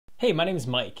Hey, my name is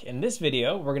Mike. In this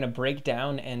video, we're going to break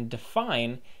down and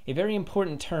define a very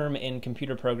important term in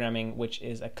computer programming, which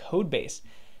is a code base.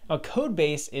 Now, a code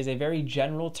base is a very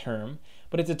general term,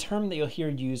 but it's a term that you'll hear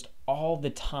used all the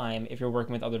time if you're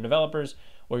working with other developers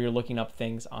or you're looking up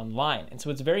things online. And so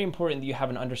it's very important that you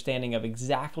have an understanding of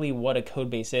exactly what a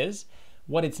code base is,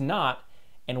 what it's not,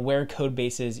 and where code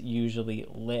bases usually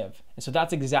live. And so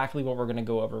that's exactly what we're going to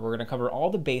go over. We're going to cover all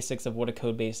the basics of what a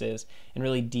code base is and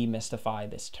really demystify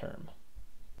this term.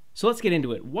 So let's get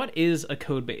into it. What is a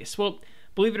code base? Well,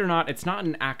 believe it or not, it's not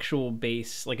an actual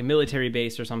base, like a military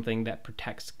base or something that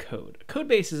protects code. A code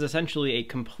base is essentially a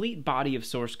complete body of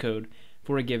source code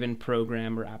for a given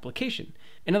program or application.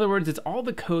 In other words, it's all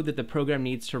the code that the program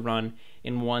needs to run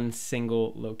in one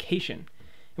single location.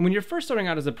 And when you're first starting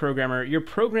out as a programmer, your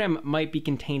program might be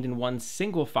contained in one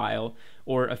single file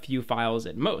or a few files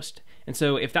at most. And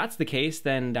so if that's the case,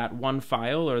 then that one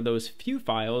file or those few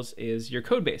files is your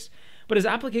code base. But as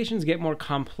applications get more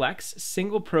complex,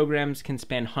 single programs can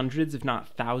span hundreds, if not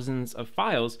thousands of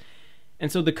files. And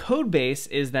so the code base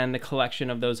is then the collection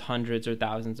of those hundreds or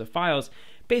thousands of files,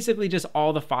 basically just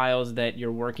all the files that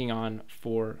you're working on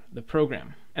for the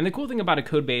program. And the cool thing about a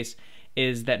code base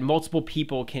is that multiple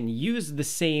people can use the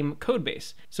same code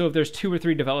base. So if there's 2 or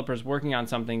 3 developers working on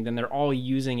something, then they're all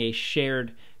using a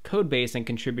shared code base and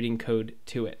contributing code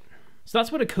to it. So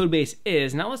that's what a code base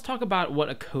is. Now let's talk about what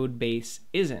a code base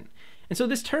isn't. And so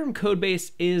this term code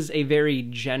base is a very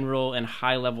general and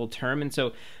high level term. And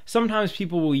so sometimes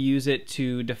people will use it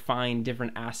to define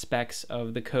different aspects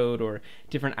of the code or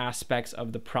different aspects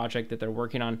of the project that they're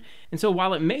working on. And so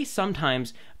while it may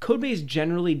sometimes, code base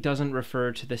generally doesn't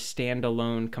refer to the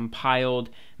standalone compiled,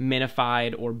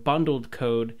 minified, or bundled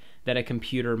code that a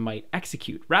computer might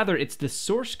execute. Rather, it's the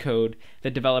source code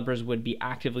that developers would be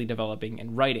actively developing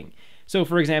and writing. So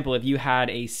for example, if you had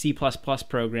a C++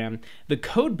 program, the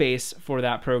code base for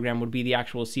that program would be the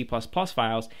actual C++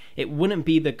 files. It wouldn't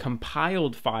be the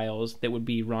compiled files that would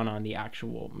be run on the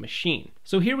actual machine.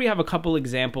 So here we have a couple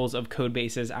examples of code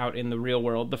bases out in the real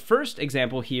world. The first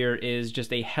example here is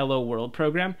just a hello world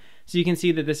program. So you can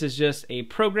see that this is just a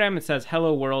program. It says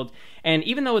hello world. And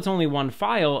even though it's only one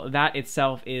file, that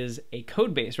itself is a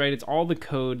code base, right? It's all the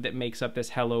code that makes up this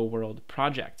hello world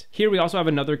project. Here we also have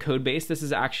another code base. This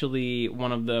is actually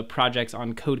one of the projects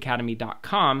on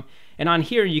Codecademy.com. And on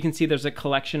here, you can see there's a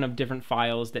collection of different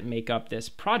files that make up this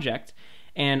project.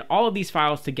 And all of these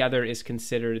files together is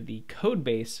considered the code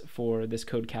base for this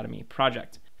Codecademy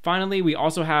project. Finally, we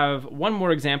also have one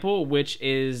more example, which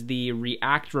is the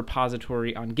React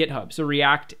repository on GitHub. So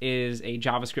React is a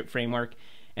JavaScript framework,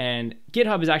 and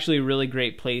GitHub is actually a really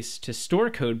great place to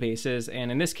store code bases.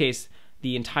 And in this case,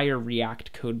 the entire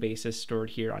React code base is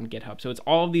stored here on GitHub. So it's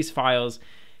all of these files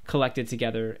collected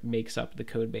together makes up the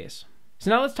code base. So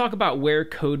now let's talk about where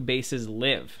code bases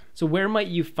live. So where might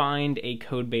you find a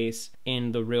code base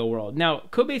in the real world? Now,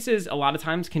 code bases a lot of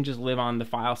times can just live on the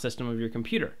file system of your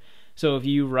computer. So if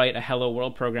you write a hello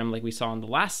world program like we saw on the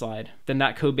last slide, then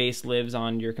that code base lives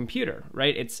on your computer,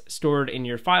 right? It's stored in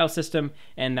your file system,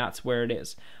 and that's where it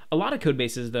is. A lot of code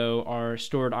bases, though, are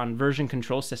stored on version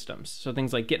control systems. So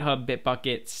things like GitHub,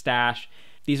 Bitbucket, Stash,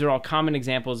 these are all common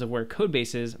examples of where code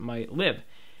bases might live.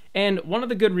 And one of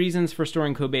the good reasons for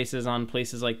storing code bases on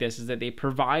places like this is that they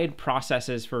provide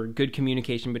processes for good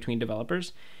communication between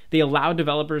developers. They allow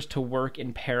developers to work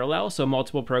in parallel, so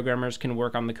multiple programmers can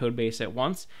work on the code base at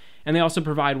once. And they also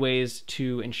provide ways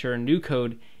to ensure new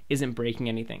code isn't breaking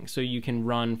anything. So you can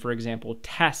run, for example,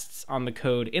 tests on the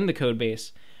code in the code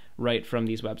base right from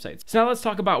these websites. So now let's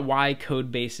talk about why code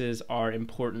bases are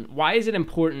important. Why is it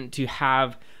important to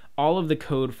have all of the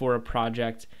code for a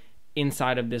project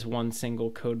inside of this one single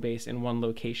code base in one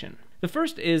location? The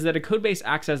first is that a code base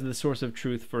acts as the source of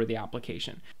truth for the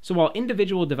application. So while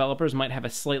individual developers might have a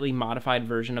slightly modified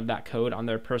version of that code on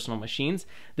their personal machines,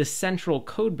 the central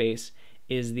code base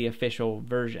is the official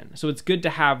version. So it's good to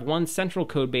have one central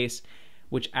code base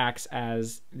which acts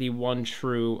as the one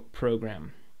true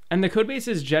program. And the code base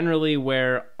is generally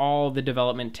where all the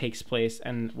development takes place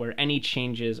and where any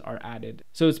changes are added.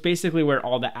 So it's basically where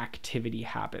all the activity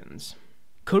happens.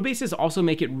 Code bases also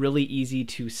make it really easy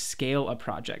to scale a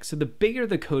project. So the bigger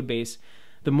the code base,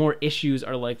 the more issues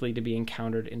are likely to be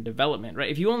encountered in development, right?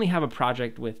 If you only have a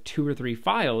project with 2 or 3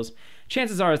 files,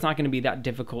 chances are it's not going to be that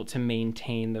difficult to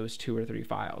maintain those 2 or 3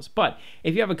 files. But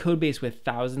if you have a code base with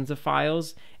thousands of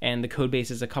files and the code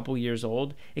base is a couple years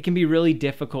old, it can be really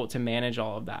difficult to manage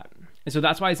all of that. And so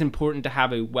that's why it's important to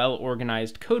have a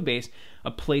well-organized code base, a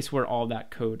place where all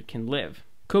that code can live.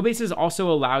 Code bases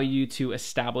also allow you to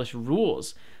establish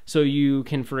rules. So you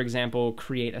can, for example,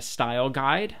 create a style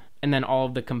guide, and then all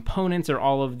of the components or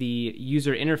all of the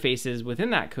user interfaces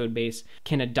within that code base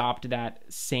can adopt that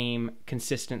same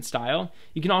consistent style.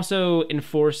 You can also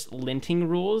enforce linting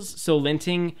rules. So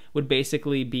linting would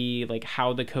basically be like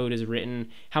how the code is written,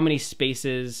 how many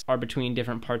spaces are between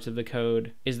different parts of the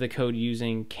code. Is the code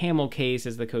using camel case?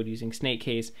 Is the code using snake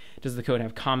case? Does the code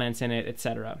have comments in it,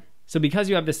 etc.? So because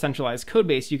you have this centralized code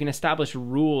base, you can establish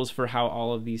rules for how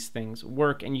all of these things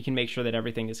work, and you can make sure that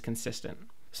everything is consistent.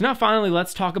 So now finally,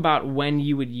 let's talk about when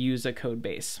you would use a code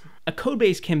base. A code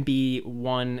base can be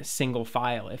one single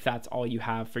file if that's all you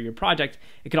have for your project.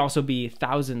 It could also be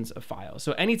thousands of files.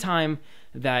 So anytime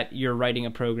that you're writing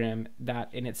a program,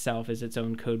 that in itself is its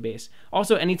own code base.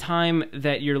 Also, anytime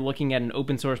that you're looking at an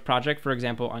open source project, for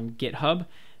example, on GitHub,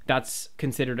 that's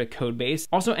considered a code base.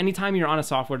 Also, anytime you're on a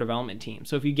software development team.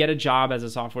 So if you get a job as a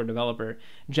software developer,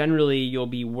 generally you'll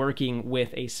be working with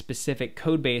a specific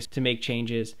code base to make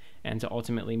changes and to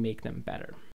ultimately make them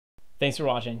better. Thanks for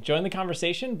watching. Join the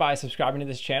conversation by subscribing to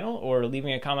this channel or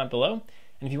leaving a comment below.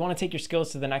 And if you want to take your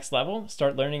skills to the next level,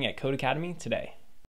 start learning at Codecademy today.